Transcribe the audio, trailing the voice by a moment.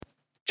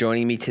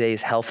Joining me today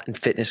is health and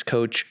fitness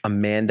coach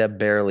Amanda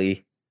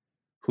Barely,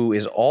 who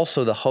is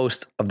also the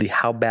host of the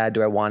How Bad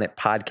Do I Want It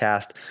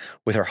podcast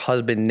with her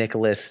husband,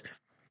 Nicholas.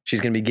 She's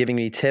going to be giving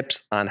me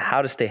tips on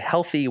how to stay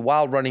healthy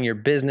while running your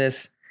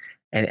business.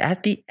 And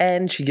at the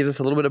end, she gives us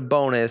a little bit of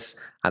bonus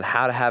on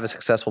how to have a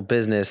successful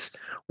business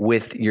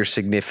with your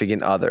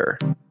significant other.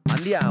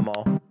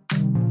 Andiamo.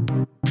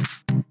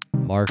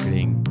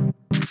 Marketing,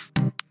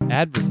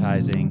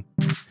 advertising,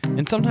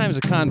 and sometimes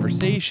a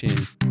conversation.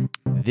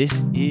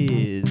 This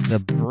is the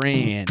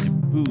Brand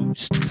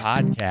Boost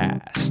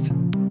Podcast.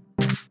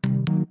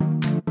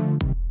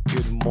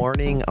 Good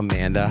morning,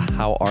 Amanda.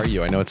 How are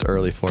you? I know it's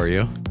early for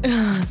you.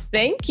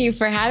 Thank you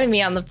for having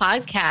me on the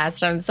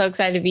podcast. I'm so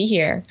excited to be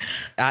here.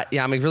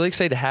 Yeah, I'm really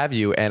excited to have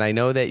you. And I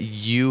know that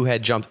you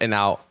had jumped in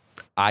out.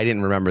 I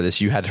didn't remember this.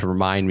 You had to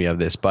remind me of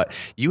this, but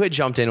you had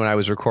jumped in when I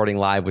was recording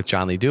live with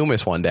John Lee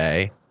Dumas one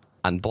day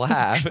on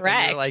Blab. Correct.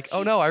 And you're like,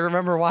 oh no, I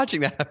remember watching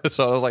that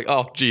episode. I was like,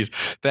 oh geez,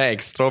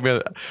 thanks.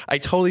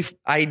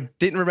 I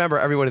didn't remember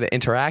everyone that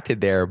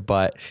interacted there,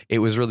 but it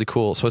was really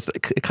cool. So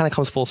it kind of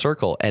comes full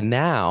circle. And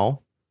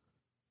now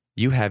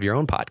you have your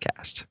own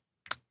podcast.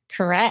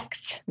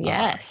 Correct.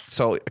 Yes.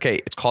 So, okay.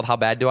 It's called How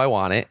Bad Do I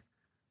Want It?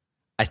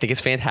 I think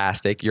it's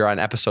fantastic. You're on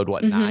episode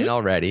 9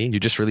 already. You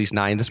just released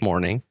 9 this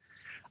morning.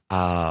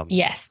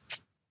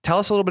 Yes. Tell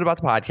us a little bit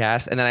about the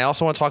podcast. And then I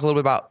also want to talk a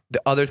little bit about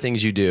the other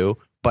things you do.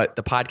 But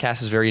the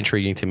podcast is very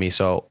intriguing to me.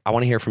 So I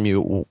want to hear from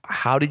you.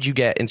 How did you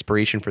get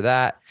inspiration for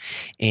that?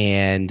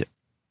 And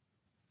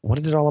what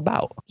is it all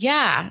about?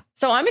 Yeah.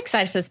 So I'm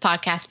excited for this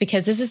podcast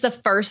because this is the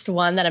first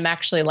one that I'm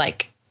actually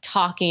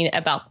talking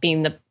about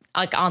being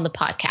on the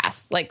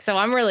podcast. So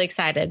I'm really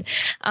excited.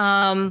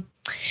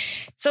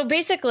 So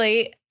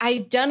basically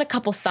I've done a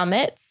couple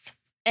summits.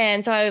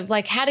 And so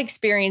I've had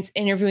experience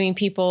interviewing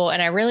people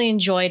and I really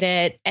enjoyed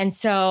it. And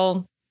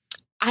so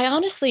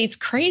it's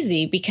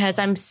crazy because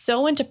I'm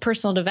so into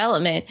personal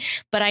development,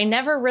 but I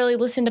never really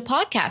listen to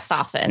podcasts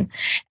often.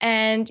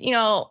 And,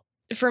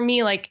 for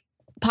me,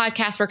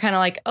 podcasts were kind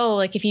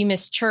of if you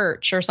miss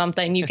church or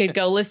something, you could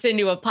go listen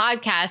to a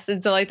podcast.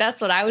 And so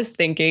that's what I was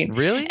thinking.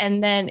 Really?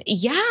 And then,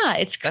 yeah,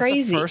 it's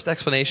crazy. That's the first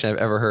explanation I've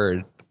ever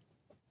heard.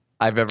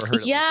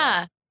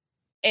 Yeah.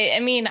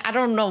 I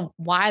don't know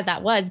why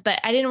that was, but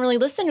I didn't really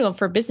listen to them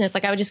for business.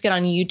 I would just get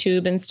on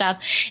YouTube and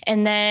stuff.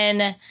 And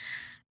then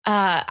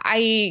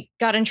I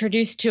got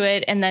introduced to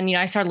it, and then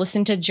I started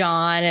listening to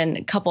John and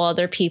a couple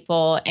other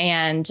people,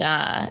 and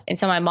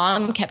so my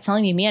mom kept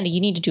telling me, Amanda, you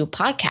need to do a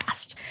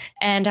podcast,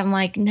 and I'm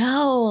like,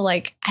 no,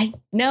 I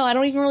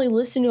don't even really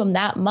listen to him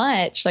that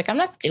much. I'm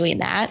not doing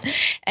that.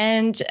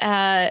 And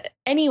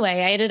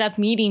anyway, I ended up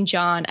meeting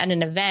John at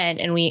an event,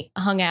 and we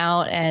hung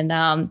out, and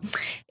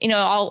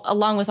all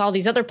along with all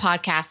these other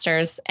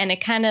podcasters, and it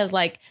kind of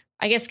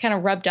kind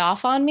of rubbed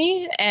off on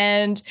me.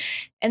 And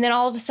then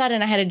all of a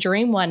sudden I had a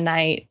dream one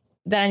night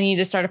that I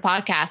needed to start a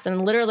podcast.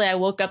 And literally I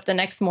woke up the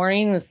next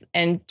morning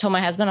and told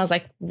my husband, I was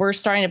like, we're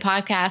starting a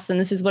podcast and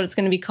this is what it's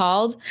going to be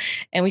called.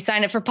 And we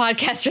signed up for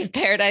Podcasters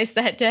Paradise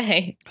that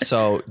day.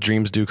 So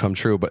dreams do come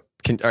true, but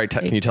can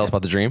you tell us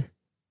about the dream?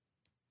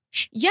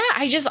 Yeah,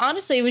 it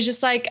was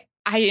just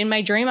in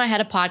my dream, I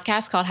had a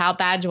podcast called How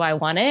Bad Do I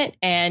Want It?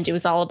 And it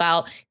was all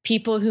about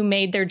people who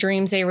made their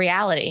dreams a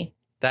reality.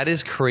 That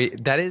is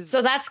great.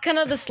 So that's kind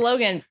of the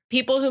slogan,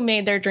 people who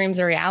made their dreams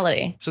a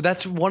reality. So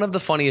that's one of the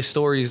funniest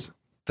stories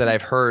that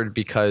I've heard,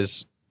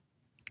 because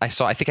I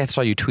think I saw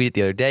you tweet it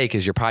the other day,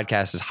 because your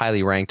podcast is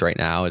highly ranked right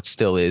now. It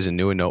still is, and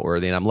new and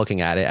noteworthy. And I'm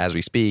looking at it as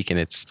we speak, and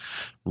it's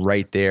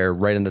right there,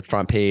 right on the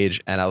front page.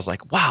 And I was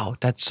like, wow,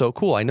 that's so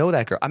cool. I know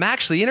that girl. I'm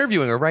actually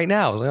interviewing her right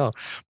now. I was like, oh.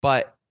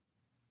 But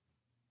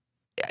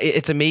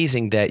it's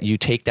amazing that you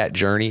take that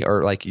journey,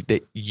 or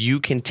that you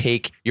can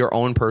take your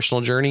own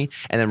personal journey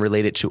and then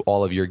relate it to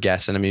all of your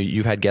guests. And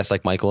you've had guests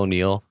like Michael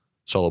O'Neill,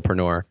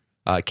 solopreneur,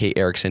 Kate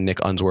Erickson, Nick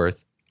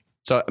Unsworth.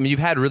 So, you've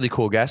had really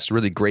cool guests,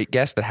 really great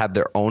guests that have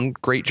their own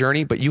great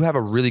journey, but you have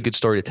a really good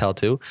story to tell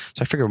too.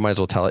 So I figure we might as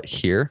well tell it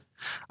here.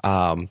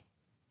 Can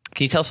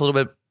you tell us a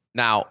little bit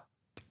now?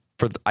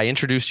 I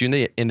introduced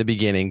you in the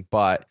beginning,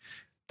 but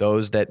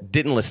those that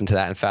didn't listen to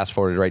that and fast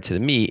forwarded right to the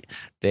meat,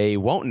 they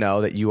won't know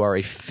that you are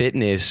a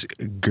fitness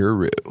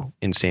guru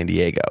in San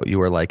Diego.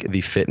 You are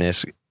the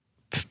fitness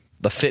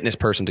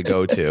person to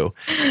go to.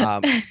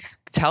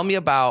 Tell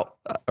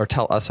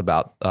us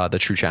about the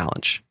True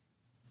Challenge.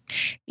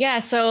 Yeah.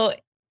 So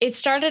it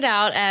started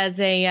out as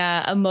a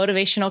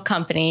motivational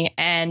company,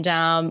 and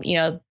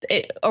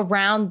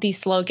around the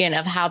slogan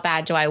of "How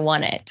bad do I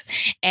want it?"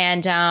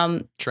 And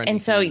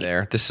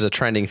this is a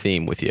trending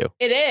theme with you.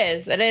 It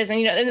is, and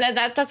and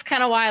that's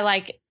kind of why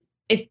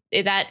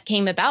that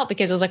came about,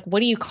 because it was what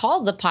do you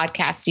call the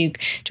podcast?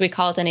 Do we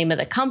call it the name of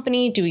the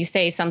company? Do we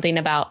say something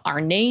about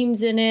our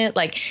names in it?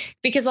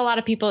 Because a lot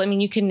of people,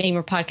 you can name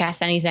your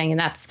podcast anything, and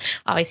that's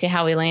obviously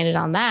how we landed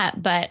on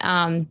that. But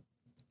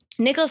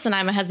Nicholas and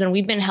I, my husband,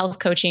 we've been health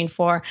coaching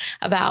for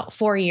about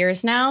 4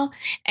 years now.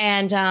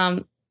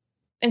 And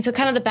And so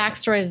kind of the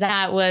backstory of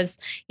that was,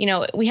 you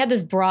know, we had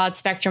this broad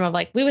spectrum of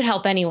like, we would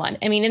help anyone.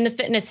 I mean, in the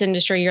fitness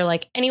industry, you're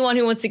like, anyone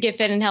who wants to get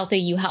fit and healthy,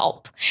 you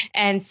help.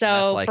 And so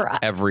that's like for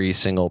every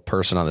single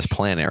person on this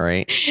planet,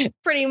 right?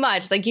 Pretty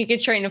much. Like you could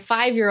train a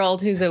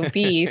 5-year-old who's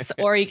obese,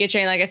 or you could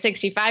train like a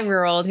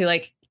 65-year-old who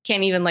like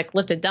can't even like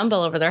lift a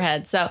dumbbell over their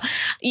head. So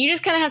you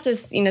just kind of have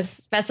to, you know,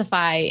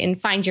 specify and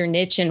find your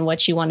niche and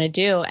what you want to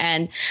do.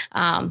 And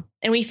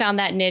we found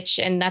that niche,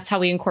 and that's how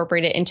we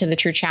incorporate it into the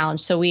True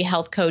Challenge. So we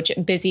health coach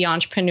busy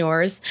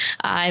entrepreneurs,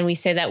 and we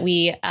say that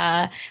we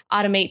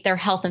automate their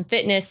health and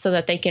fitness so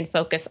that they can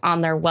focus on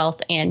their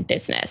wealth and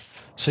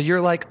business. So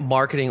you're like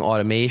marketing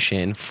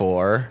automation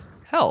for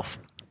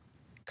health.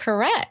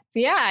 Correct.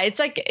 Yeah. It's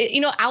like,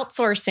 you know,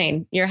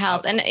 outsourcing your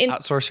health and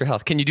outsource your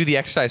health. Can you do the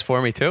exercise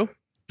for me too?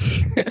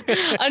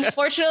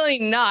 Unfortunately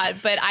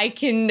not, but I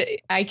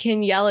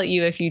can yell at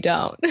you if you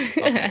don't.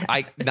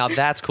 Okay. Now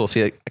that's cool.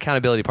 See, like,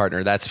 accountability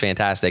partner, that's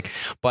fantastic.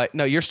 But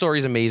no, your story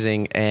is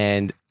amazing,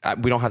 and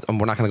we're not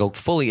going to go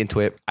fully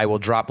into it. I will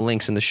drop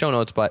links in the show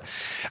notes, but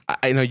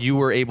I know you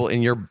were able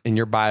in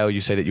your bio,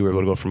 you say that you were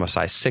able to go from a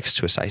size 6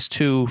 to a size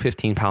 2,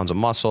 15 pounds of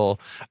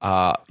muscle.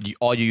 All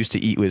you used to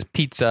eat was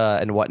pizza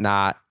and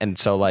whatnot. And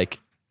so like,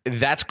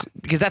 that's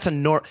because that's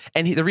and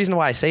the reason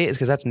why I say it is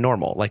because that's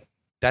normal. Like,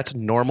 that's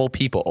normal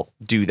people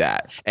do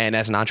that. And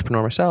as an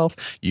entrepreneur myself,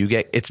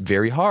 it's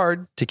very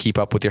hard to keep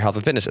up with your health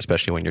and fitness,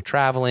 especially when you're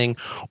traveling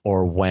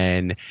or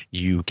when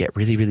you get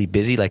really, really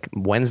busy. Like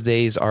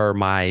Wednesdays are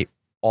my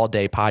all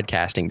day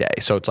podcasting day.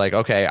 So it's like,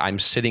 okay, I'm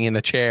sitting in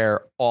the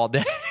chair all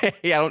day. I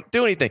don't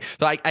do anything.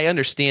 So I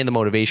understand the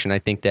motivation. I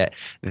think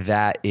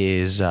that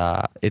is,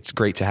 it's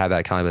great to have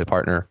that accountability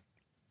partner.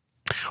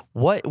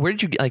 Where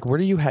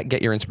do you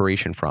get your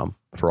inspiration from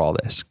for all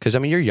this? Because I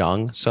mean, you're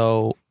young,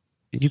 so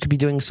you could be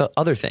doing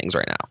other things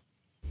right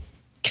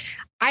now.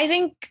 I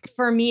think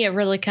for me, it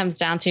really comes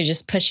down to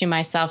just pushing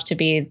myself to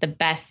be the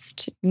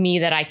best me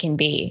that I can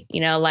be. You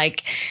know,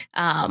 like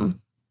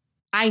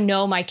I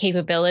know my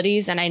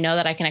capabilities and I know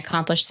that I can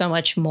accomplish so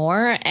much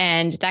more.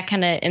 And that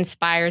kind of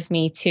inspires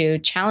me to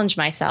challenge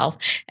myself.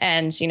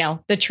 And, you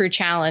know, the True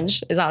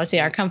Challenge is obviously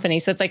our company.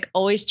 So it's like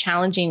always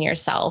challenging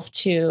yourself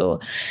to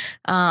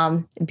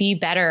be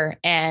better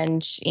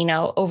and, you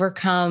know,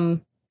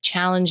 overcome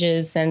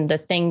challenges and the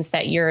things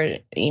that you're,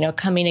 you know,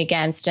 coming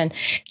against, and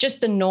just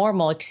the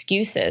normal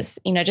excuses,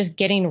 you know, just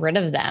getting rid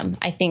of them.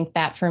 I think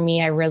that for me,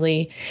 I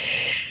really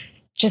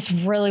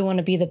want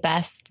to be the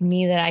best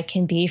me that I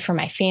can be for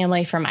my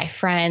family, for my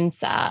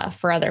friends,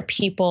 for other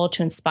people,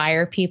 to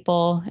inspire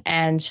people.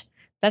 And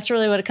that's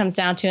really what it comes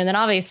down to. And then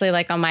obviously,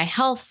 like on my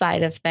health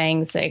side of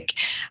things, like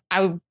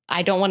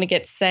I don't want to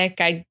get sick.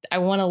 I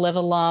want to live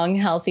a long,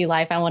 healthy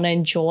life. I want to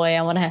enjoy.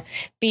 I want to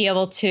be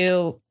able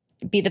to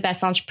be the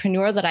best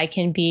entrepreneur that I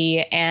can be.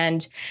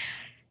 And,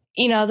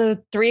 you know,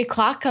 the 3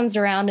 o'clock comes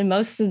around, and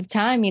most of the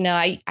time, you know,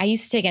 I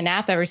used to take a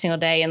nap every single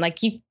day, and like,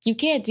 you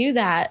can't do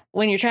that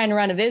when you're trying to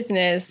run a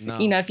business. No.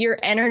 You know, if your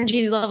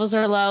energy levels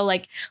are low,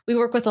 like we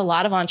work with a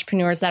lot of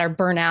entrepreneurs that are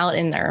burnt out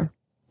in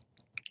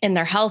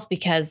their health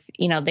because,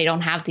 you know, they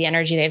don't have the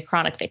energy. They have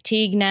chronic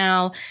fatigue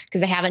now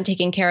because they haven't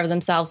taken care of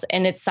themselves,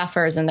 and it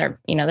suffers, and their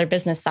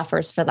business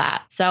suffers for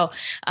that. So,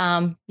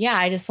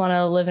 I just want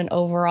to live an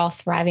overall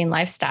thriving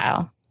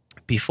lifestyle.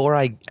 Before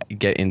I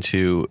get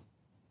into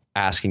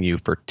asking you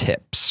for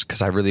tips,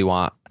 because I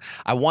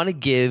want to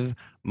give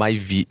my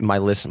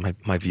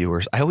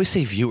viewers, I always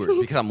say viewers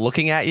because I'm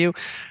looking at you.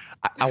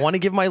 I want to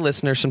give my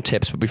listeners some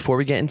tips, but before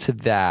we get into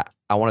that,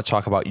 I want to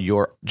talk about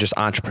your just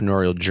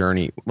entrepreneurial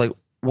journey. Like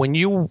when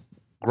you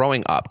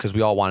growing up, because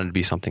we all wanted to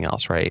be something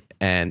else, right?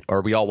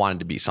 Or we all wanted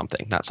to be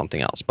something, not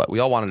something else, but we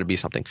all wanted to be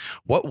something.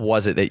 What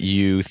was it that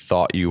you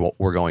thought you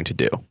were going to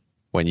do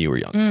when you were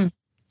young?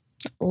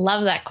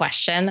 Love that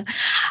question.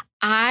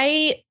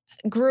 I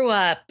grew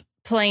up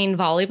playing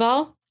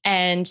volleyball,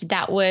 and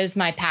that was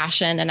my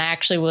passion. And I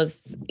actually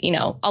was, you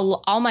know,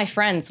 all my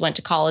friends went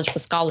to college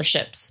with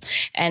scholarships.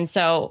 And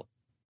so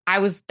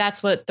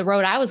that's what the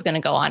road I was going to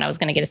go on. I was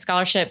going to get a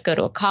scholarship, go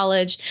to a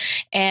college,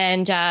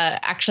 and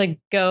actually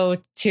go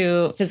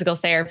to physical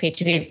therapy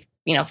to be,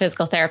 you know,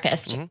 physical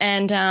therapist. Mm-hmm.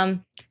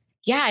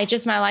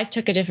 And my life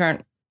took a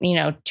different, you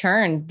know,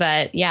 turn.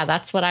 But yeah,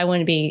 that's what I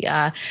want to be,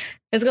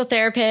 physical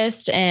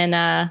therapist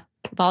and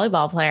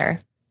volleyball player.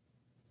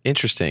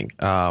 Interesting.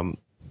 And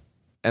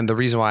the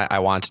reason why I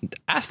wanted to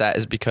ask that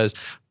is because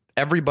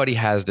everybody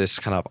has this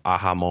kind of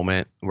aha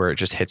moment where it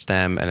just hits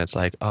them and it's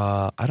like,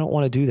 I don't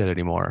want to do that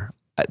anymore.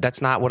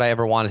 That's not what I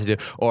ever wanted to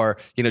do. Or,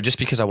 you know, just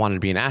because I wanted to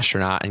be an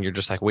astronaut and you're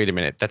just like, wait a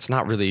minute, that's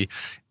not really,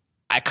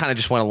 I kind of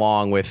just went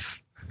along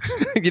with,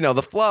 you know,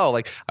 the flow.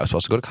 Like I was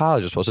supposed to go to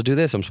college. I was supposed to do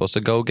this. I'm supposed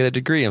to go get a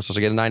degree. I'm supposed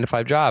to get a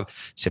 9-to-5 job,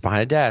 sit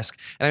behind a desk.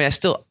 And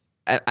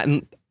I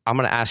mean, I'm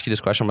going to ask you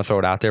this question. I'm going to throw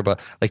it out there, but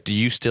like, do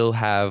you still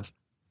have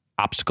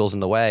obstacles in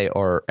the way,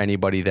 or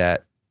anybody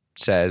that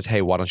says,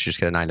 hey, why don't you just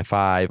get a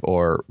 9-to-5,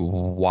 or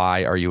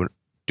why are you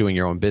doing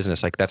your own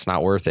business? Like, that's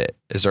not worth it.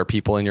 Is there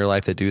people in your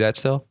life that do that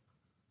still?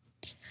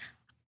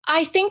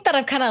 I think that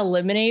I've kind of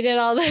eliminated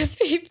all those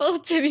people,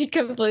 to be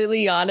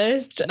completely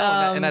honest.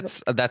 No, and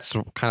that's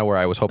kind of where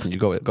I was hoping you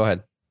go. Go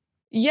ahead.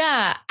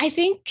 Yeah, I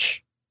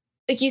think,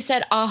 like you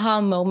said,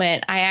 aha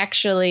moment.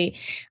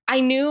 I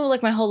knew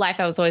like my whole life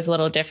I was always a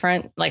little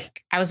different.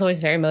 Like I was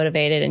always very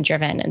motivated and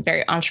driven and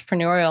very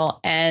entrepreneurial.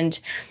 And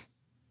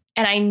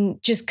I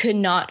just could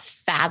not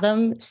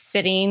fathom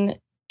sitting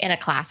in a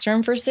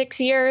classroom for 6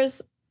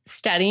 years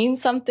studying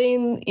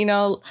something,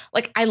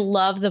 like I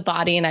love the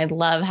body and I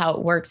love how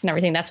it works and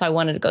everything. That's why I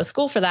wanted to go to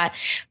school for that.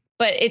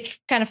 But it's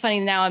kind of funny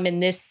now I'm in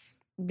this,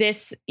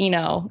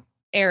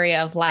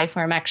 area of life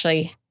where I'm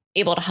actually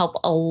able to help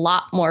a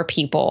lot more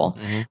people.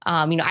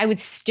 Mm-hmm. I would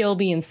still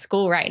be in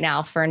school right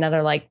now for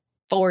another like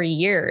 4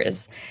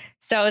 years.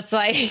 So it's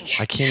like,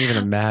 I can't even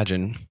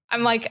imagine.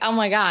 I'm like, oh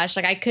my gosh,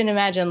 like I couldn't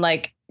imagine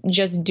like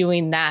just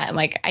doing that. I'm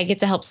like, I get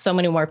to help so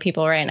many more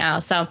people right now.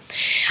 So,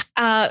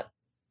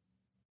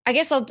 I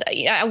guess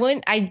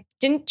I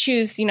didn't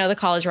choose, the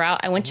college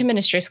route. I went to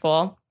ministry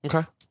school.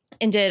 Okay.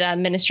 And did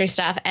ministry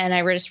stuff. And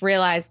I just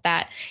realized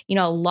that,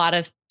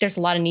 there's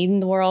a lot of need in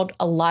the world.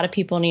 A lot of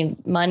people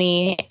need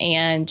money.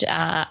 And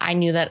I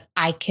knew that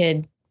I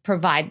could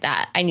provide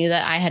that. I knew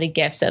that I had a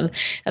gift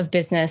of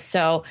business.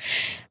 So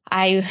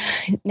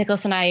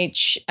Nicholas and I,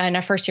 in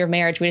our first year of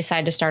marriage, we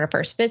decided to start our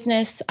first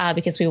business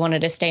because we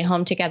wanted to stay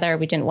home together.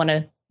 We didn't want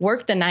to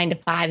work the 9 to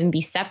 5 and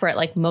be separate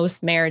like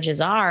most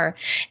marriages are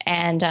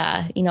and,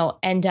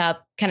 end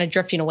up kind of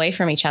drifting away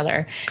from each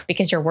other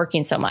because you're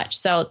working so much.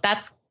 So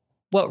that's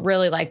what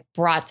really like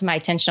brought to my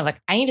attention of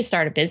like, I need to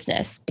start a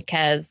business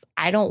because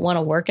I don't want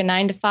to work a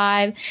 9 to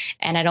 5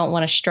 and I don't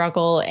want to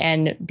struggle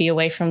and be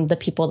away from the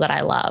people that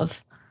I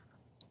love.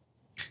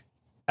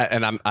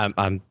 And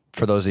I'm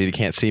for those of you who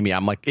can't see me,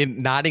 I'm like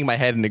nodding my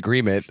head in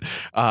agreement.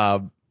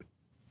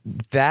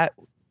 That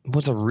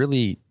was a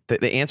really,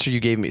 the answer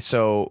you gave me.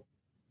 So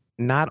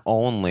not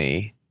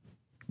only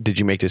did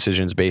you make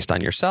decisions based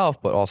on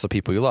yourself, but also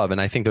people you love.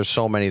 And I think there's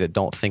so many that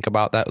don't think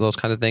about those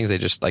kind of things. They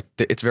just like,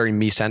 it's very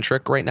me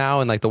centric right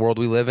now in like the world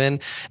we live in.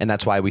 And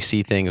that's why we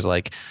see things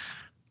like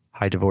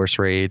high divorce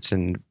rates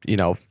and,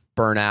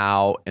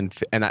 burnout. And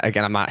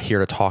again, I'm not here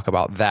to talk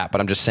about that,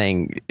 but I'm just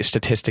saying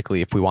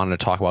statistically, if we wanted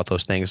to talk about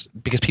those things,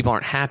 because people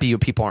aren't happy,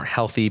 people aren't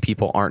healthy,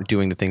 people aren't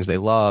doing the things they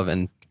love.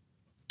 And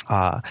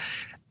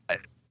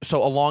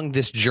so along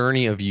this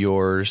journey of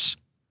yours,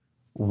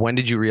 when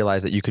did you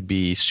realize that you could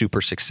be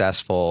super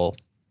successful?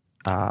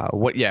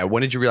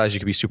 When did you realize you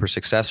could be super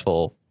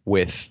successful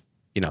with,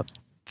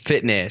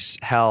 fitness,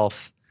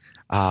 health,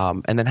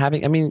 and then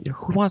having,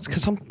 who wants,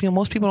 because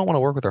most people don't want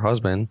to work with their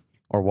husband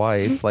or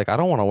wife. Like, I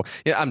don't want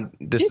to,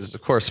 this is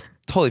of course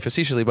totally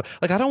facetiously, but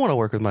like, I don't want to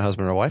work with my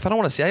husband or wife. I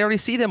already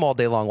see them all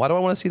day long. Why do I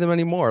want to see them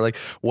anymore? Like,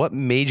 what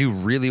made you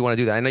really want to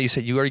do that? I know you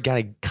said you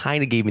already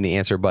kind of gave me the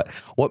answer, but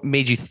what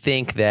made you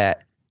think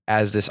that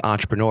as this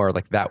entrepreneur,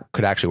 like that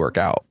could actually work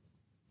out?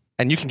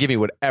 And you can give me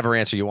whatever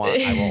answer you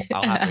want.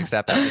 I'll have to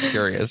accept that. I'm just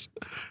curious.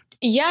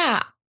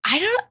 Yeah.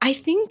 I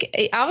think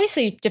it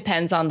obviously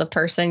depends on the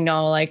person.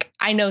 Like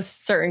I know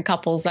certain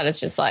couples that it's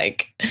just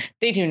like,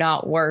 they do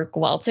not work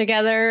well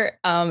together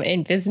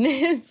in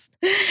business.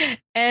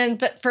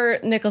 But for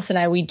Nicholas and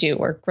I, we do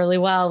work really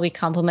well. We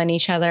complement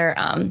each other.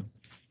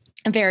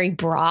 Very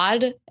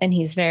broad and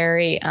he's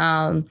very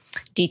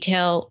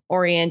detail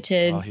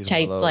oriented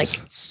type, like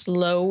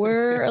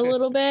slower a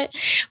little bit,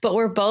 but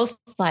we're both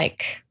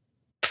like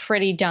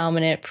pretty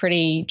dominant,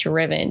 pretty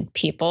driven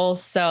people.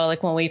 So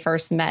like when we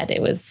first met,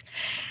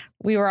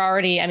 we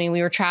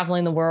were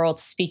traveling the world,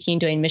 speaking,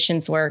 doing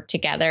missions work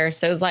together.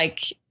 So it was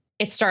like,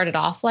 it started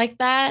off like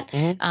that.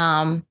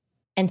 Mm-hmm.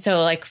 And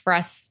so like for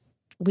us,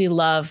 we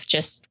love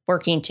just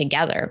working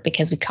together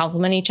because we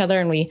complement each other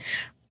and we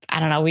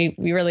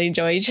really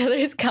enjoy each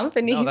other's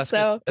company. No, that's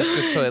good. That's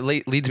good. So it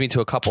leads me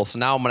to a couple. So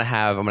now I'm going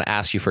to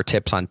ask you for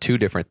tips on 2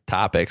 different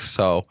topics.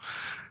 So,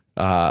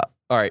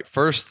 all right.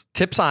 First,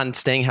 tips on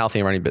staying healthy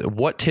and running.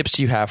 What tips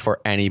do you have for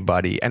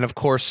anybody? And of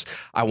course,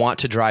 I want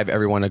to drive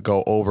everyone to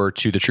go over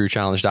to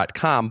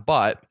thetruechallenge.com.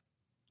 But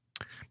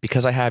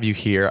because I have you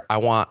here, I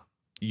want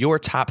your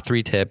top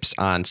 3 tips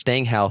on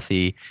staying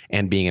healthy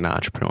and being an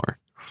entrepreneur.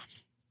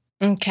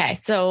 Okay.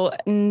 So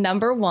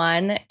number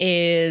 1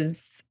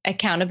 is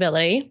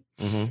accountability.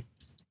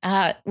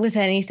 Mm-hmm. With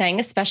anything,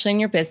 especially in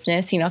your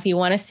business. If you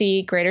want to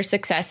see greater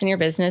success in your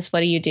business, what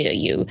do?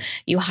 You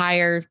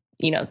hire,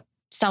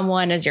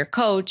 someone as your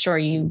coach, or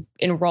you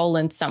enroll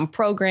in some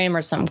program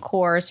or some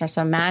course or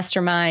some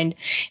mastermind.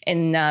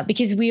 And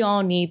because we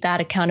all need that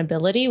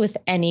accountability with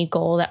any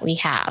goal that we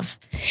have.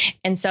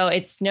 And so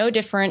it's no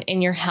different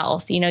in your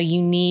health.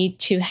 You need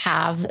to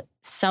have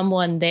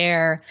someone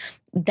there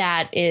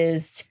that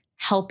is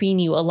helping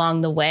you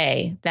along the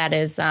way, that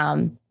is,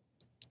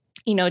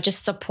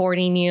 just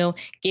supporting you,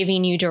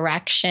 giving you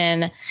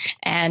direction.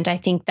 And I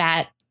think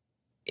that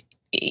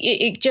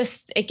it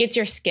gets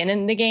your skin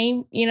in the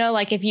game,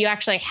 like if you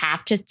actually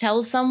have to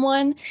tell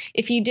someone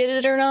if you did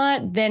it or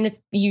not, then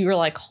you're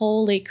like,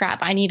 holy crap,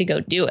 I need to go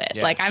do it.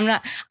 Yeah. Like I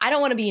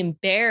don't want to be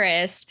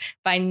embarrassed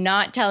by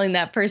not telling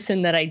that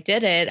person that I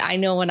did it. I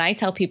know when I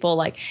tell people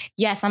like,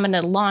 yes, I'm going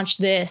to launch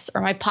this,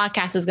 or my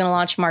podcast is going to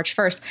launch March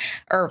 1st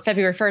or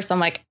February 1st. I'm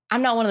like,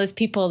 I'm not one of those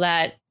people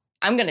that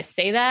I'm going to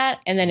say that.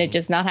 And then it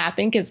does not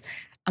happen because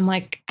I'm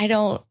like, I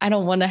don't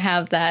want to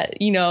have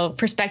that, you know,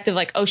 perspective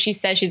like, oh, she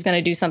says she's going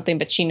to do something,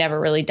 but she never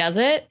really does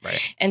it.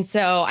 Right. And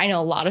so I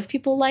know a lot of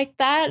people like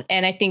that.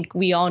 And I think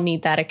we all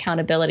need that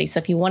accountability. So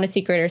if you want to see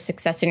greater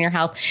success in your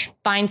health,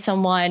 find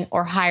someone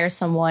or hire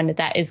someone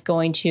that is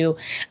going to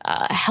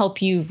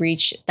help you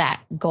reach that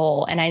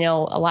goal. And I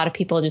know a lot of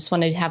people just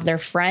want to have their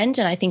friend,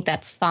 and I think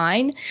that's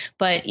fine.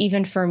 But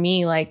even for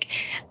me, like,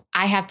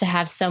 I have to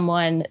have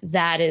someone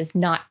that is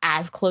not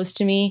as close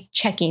to me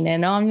checking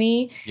in on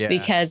me,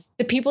 because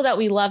the people that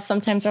we love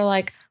sometimes are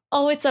like,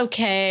 oh, it's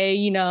okay.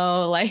 You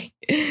know, like,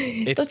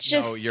 let's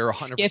just you're 100%,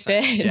 skip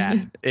it.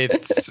 Yeah.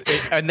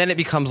 And then it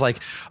becomes like,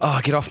 oh,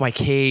 get off my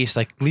case.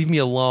 Like, leave me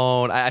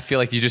alone. I feel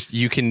like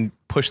you can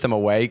push them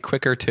away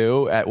quicker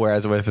too.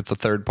 Whereas if it's a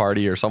third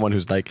party or someone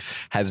who's like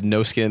has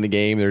no skin in the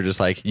game, they're just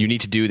like, you need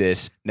to do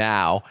this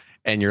now.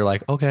 And you're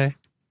like, okay.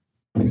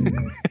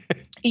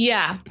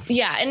 Yeah.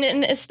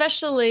 And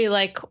especially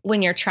like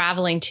when you're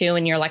traveling too,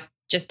 and you're like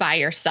just by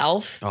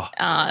yourself,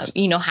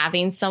 you know,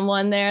 having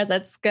someone there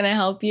that's going to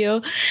help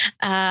you.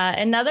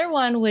 Another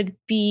one would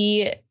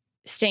be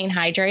staying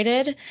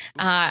hydrated.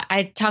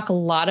 I talk a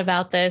lot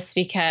about this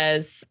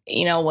because,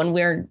 you know, when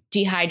we're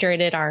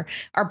dehydrated, our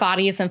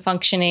body isn't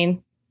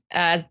functioning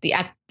at the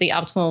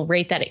optimal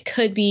rate that it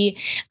could be.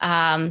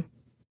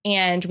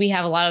 And we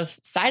have a lot of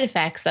side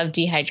effects of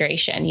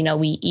dehydration. You know,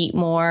 we eat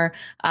more,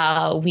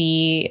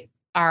 we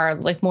are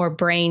like more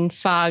brain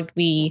fogged.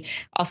 We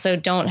also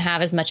don't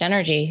have as much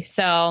energy.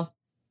 So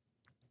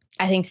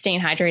I think staying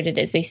hydrated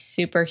is a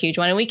super huge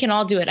one, and we can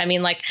all do it. I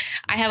mean, like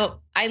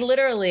I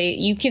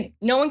literally,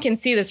 no one can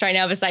see this right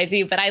now besides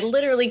you, but I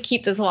literally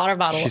keep this water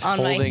bottle She's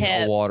on my hip.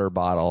 Holding a water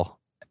bottle.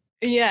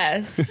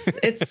 Yes.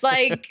 It's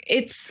like,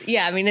 it's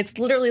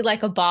literally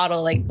like a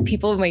bottle. Like,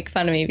 people make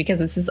fun of me because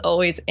this is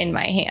always in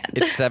my hand.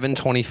 It's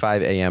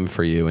 7:25 a.m.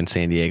 for you in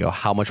San Diego.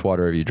 How much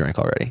water have you drank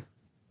already?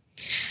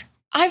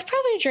 I've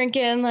probably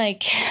drinking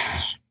like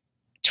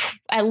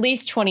at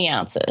least 20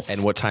 ounces.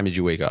 And what time did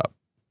you wake up?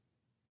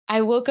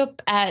 I woke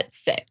up at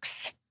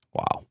 6.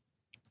 Wow.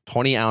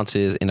 20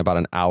 ounces in about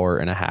an hour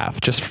and a half.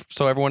 Just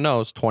so everyone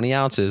knows, 20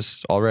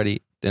 ounces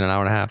already in an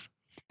hour and a half.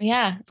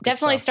 Yeah,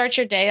 definitely start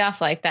your day off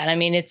like that. I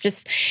mean, it's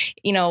just,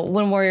 you know,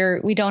 when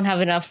we don't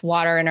have enough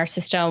water in our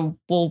system,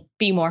 we'll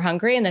be more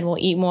hungry, and then we'll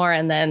eat more,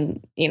 and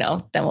then, you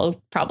know, then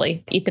we'll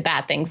probably eat the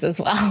bad things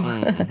as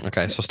well.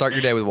 Okay, so start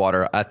your day with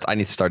water. I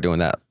need to start doing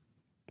that.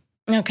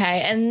 Okay.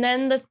 And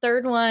then the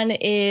third one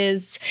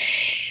is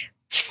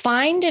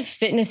find a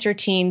fitness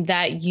routine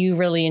that you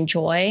really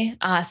enjoy.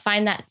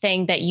 Find that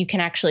thing that you can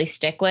actually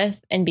stick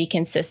with and be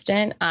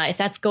consistent. If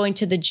that's going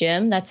to the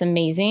gym, that's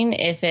amazing.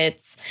 If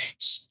it's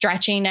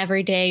stretching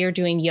every day or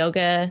doing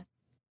yoga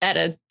at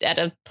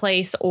a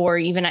place or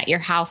even at your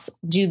house,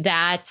 do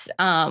that.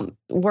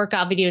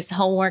 Workout videos,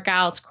 home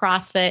workouts,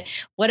 CrossFit,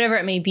 whatever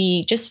it may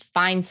be, just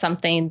find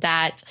something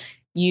that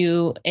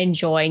you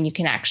enjoy and you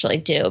can actually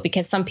do.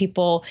 Because some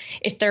people,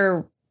 if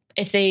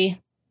they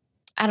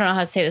I don't know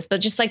how to say this,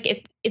 but just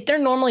like if they're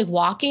normally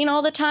walking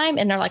all the time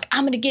and they're like,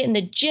 I'm going to get in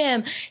the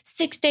gym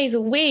 6 days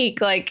a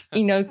week, like,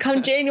 you know,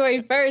 come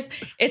January 1st,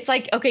 it's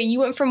like, okay, you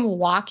went from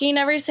walking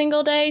every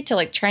single day to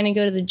like trying to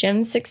go to the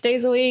gym 6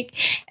 days a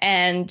week.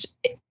 And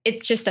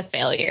it's just a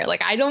failure.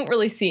 Like, I don't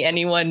really see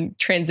anyone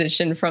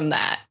transition from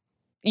that,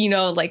 you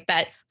know, like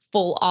that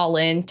full all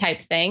in type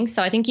thing.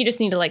 So I think you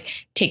just need to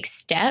like take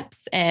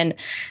steps. And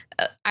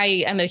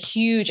I am a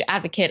huge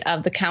advocate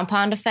of the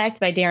Compound Effect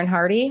by Darren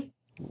Hardy.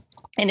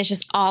 And it's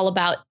just all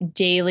about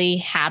daily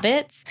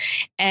habits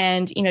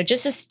and, you know,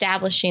 just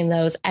establishing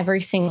those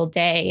every single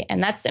day.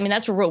 And that's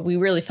what we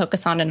really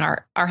focus on in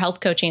our health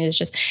coaching, is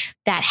just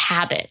that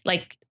habit.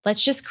 Like,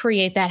 let's just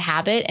create that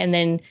habit and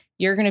then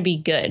you're going to be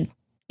good.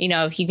 You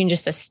know, if you can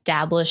just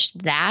establish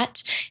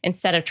that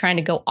instead of trying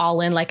to go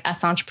all in like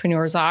us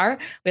entrepreneurs are.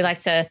 We like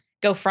to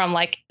go from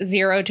like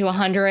 0 to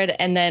 100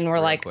 and then we're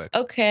like, quick.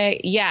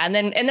 Okay, yeah. And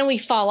then we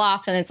fall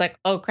off and it's like,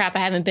 oh crap, I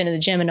haven't been to the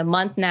gym in a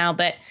month now,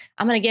 but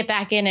I'm going to get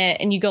back in it.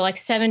 And you go like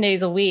 7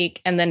 days a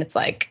week. And then it's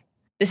like,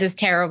 this is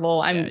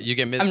terrible. I'm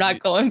not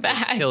going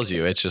back. It kills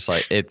you. It's just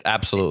like, it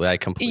absolutely, I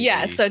completely.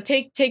 Yeah. So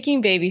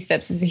taking baby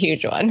steps is a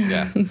huge one.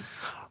 Yeah.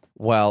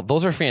 Well,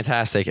 those are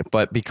fantastic,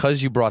 but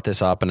because you brought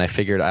this up and I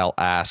figured I'll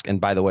ask,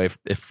 and by the way,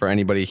 if for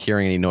anybody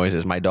hearing any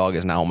noises, my dog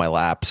is now on my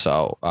lap.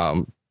 So,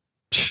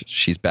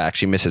 she's back.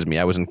 She misses me.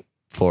 I was in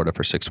Florida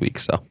for 6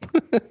 weeks. So,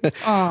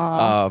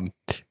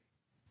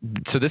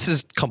 so this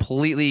is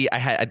completely,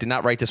 I did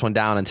not write this one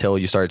down until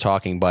you started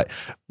talking, but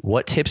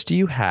what tips do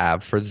you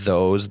have for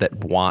those that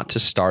want to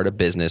start a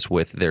business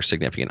with their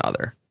significant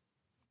other?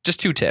 Just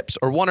 2 tips,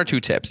 or 1 or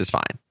 2 tips is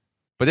fine.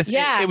 But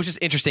it was just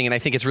interesting. And I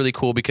think it's really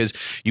cool because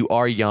you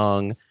are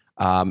young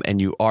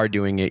and you are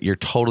doing it. You're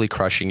totally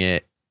crushing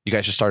it. You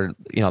guys just started,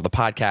 you know, the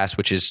podcast,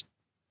 which is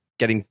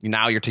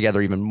now you're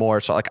together even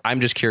more. So like, I'm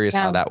just curious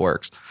how that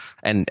works.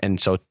 And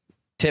so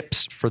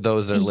tips for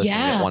those that are listening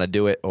that want to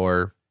do it,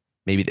 or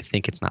maybe that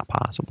think it's not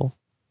possible.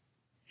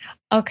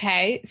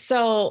 Okay.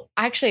 So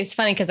actually it's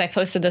funny because I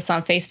posted this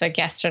on Facebook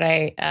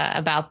yesterday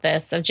about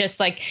this, of just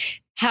like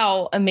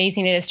how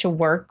amazing it is to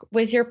work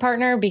with your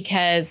partner,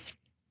 because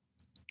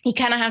you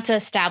kind of have to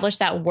establish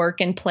that work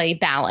and play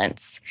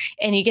balance,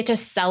 and you get to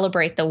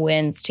celebrate the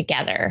wins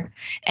together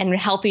and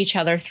help each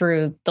other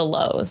through the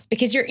lows,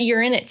 because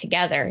you're in it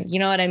together. You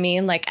know what I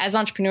mean? Like, as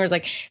entrepreneurs,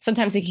 like,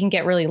 sometimes it can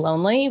get really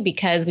lonely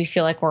because we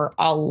feel like we're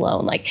all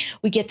alone. Like,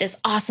 we get this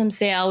awesome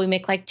sale, we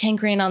make like 10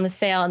 grand on the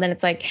sale, and then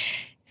it's like,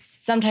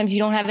 sometimes you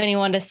don't have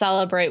anyone to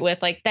celebrate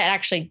with, like, that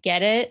actually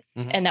get it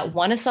and that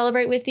want to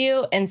celebrate with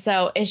you. And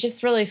so it's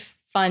just really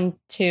fun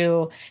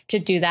to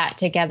do that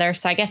together.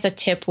 So I guess a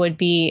tip would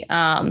be,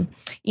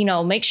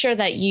 make sure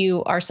that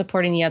you are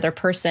supporting the other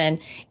person.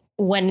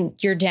 When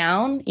you're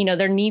down,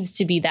 there needs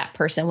to be that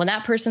person. When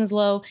that person's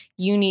low,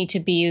 you need to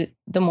be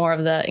the more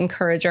of the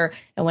encourager.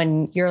 And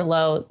when you're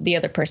low, the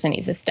other person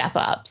needs to step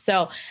up.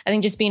 So I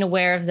think just being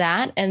aware of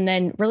that, and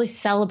then really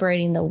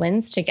celebrating the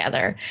wins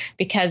together,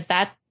 because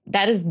that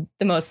is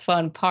the most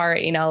fun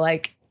part.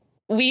 Like,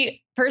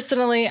 we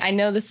personally, I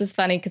know this is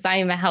funny because I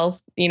am a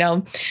health,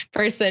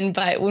 person,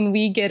 but when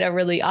we get a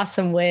really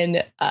awesome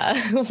win,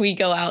 we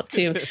go out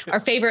to our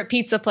favorite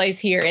pizza place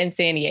here in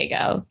San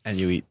Diego. And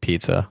you eat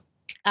pizza?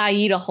 I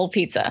eat a whole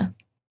pizza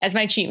as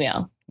my cheat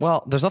meal.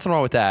 Well, there's nothing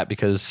wrong with that,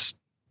 because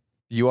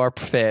you are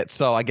fit.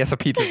 So I guess a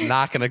pizza is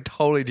not going to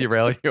totally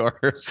derail your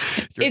diet.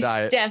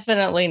 It's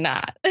definitely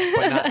not.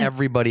 But not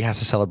everybody has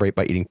to celebrate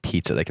by eating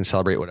pizza. They can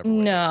celebrate whatever way.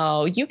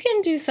 No, you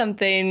can do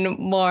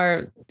something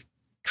more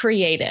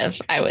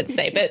creative, I would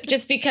say. But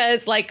just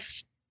because, like,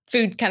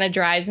 food kind of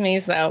drives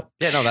me. So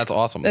yeah, no, that's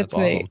awesome. That's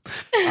me.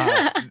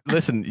 Awesome.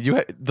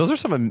 Listen,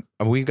 those are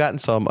we've gotten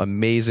some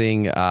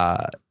amazing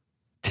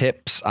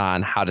tips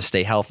on how to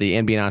stay healthy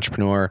and be an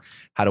entrepreneur,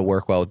 how to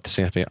work well with the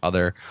significant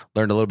other,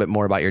 learned a little bit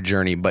more about your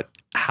journey. But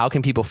how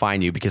can people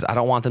find you? Because I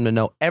don't want them to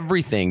know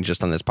everything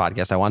just on this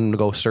podcast. I want them to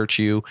go search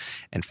you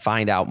and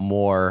find out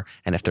more.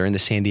 And if they're in the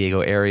San Diego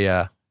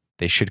area,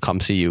 they should come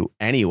see you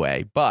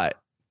anyway. But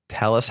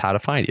tell us how to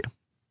find you.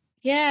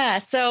 Yeah.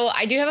 So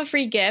I do have a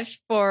free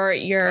gift for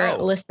your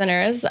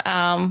listeners,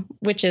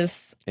 which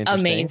is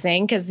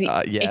amazing. Because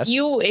yes.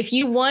 if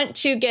you want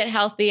to get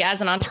healthy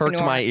as an entrepreneur,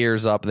 perked my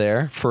ears up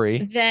there,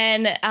 free.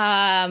 Then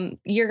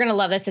you're going to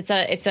love this.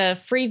 It's a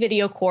free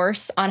video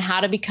course on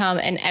how to become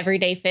an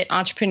everyday fit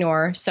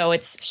entrepreneur. So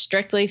it's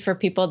strictly for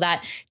people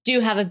that do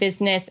have a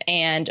business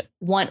and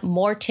want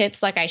more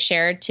tips like I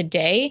shared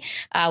today.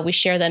 We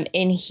share them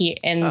in here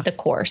in the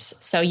course.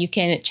 So you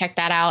can check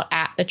that out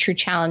at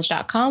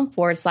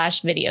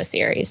thetruechallenge.com/video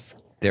series.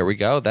 There we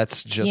go.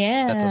 That's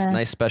a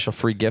nice special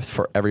free gift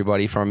for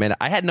everybody from Amanda.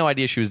 I had no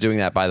idea she was doing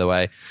that, by the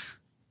way,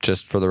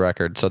 just for the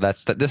record. So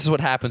this is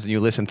what happens when you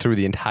listen through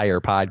the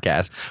entire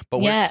podcast. But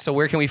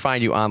where can we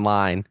find you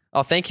online?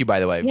 Oh, thank you, by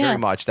the way, very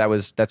much.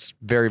 That's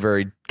very,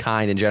 very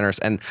kind and generous.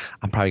 And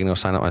I'm probably going to go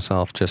sign up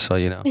myself, just so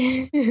you know.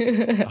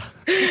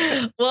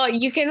 Well,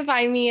 you can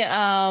find me.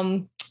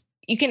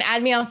 You can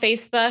add me on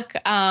Facebook.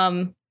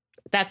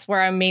 That's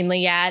where I'm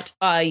mainly at.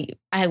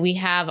 We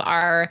have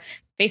our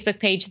Facebook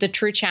page, The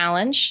True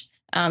Challenge.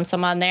 So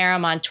I'm on there.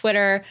 I'm on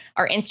Twitter.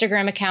 Our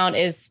Instagram account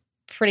is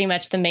pretty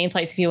much the main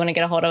place if you want to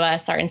get a hold of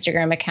us. Our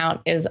Instagram account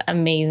is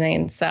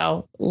amazing.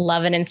 So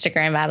love an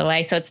Instagram, by the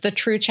way. So it's The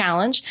True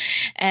Challenge.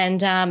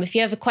 And if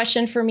you have a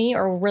question for me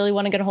or really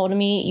want to get a hold of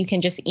me, you can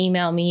just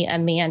email me,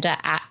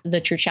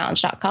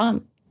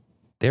 Amanda@thetruechallenge.com.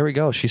 There we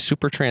go. She's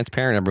super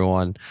transparent,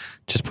 everyone.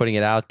 Just putting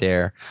it out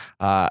there.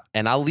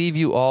 And I'll leave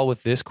you all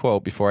with this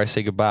quote before I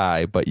say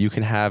goodbye. But you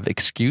can have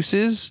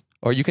excuses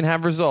or you can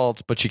have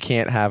results, but you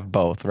can't have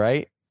both,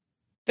 right?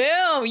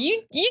 Boom.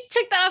 You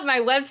took that off my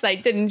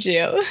website, didn't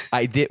you?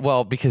 I did.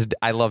 Well, because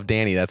I love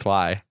Danny. That's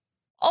why.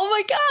 Oh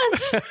my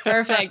gosh.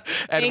 Perfect.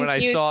 And when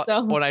I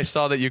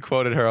saw that you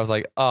quoted her, I was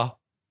like, oh,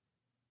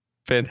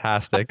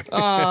 fantastic.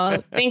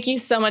 Oh, thank you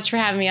so much for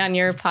having me on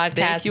your podcast.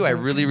 Thank you. I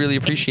really, really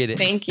appreciate it.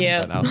 Thank you.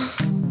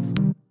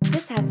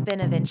 This has been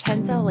a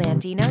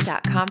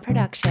VincenzoLandino.com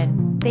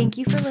production. Thank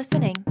you for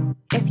listening.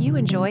 If you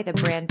enjoy the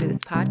Brand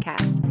Boost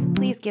podcast,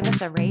 please give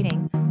us a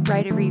rating,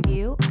 write a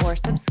review, or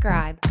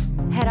subscribe.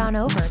 Head on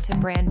over to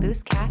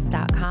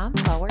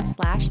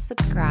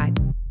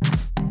brandboostcast.com/subscribe.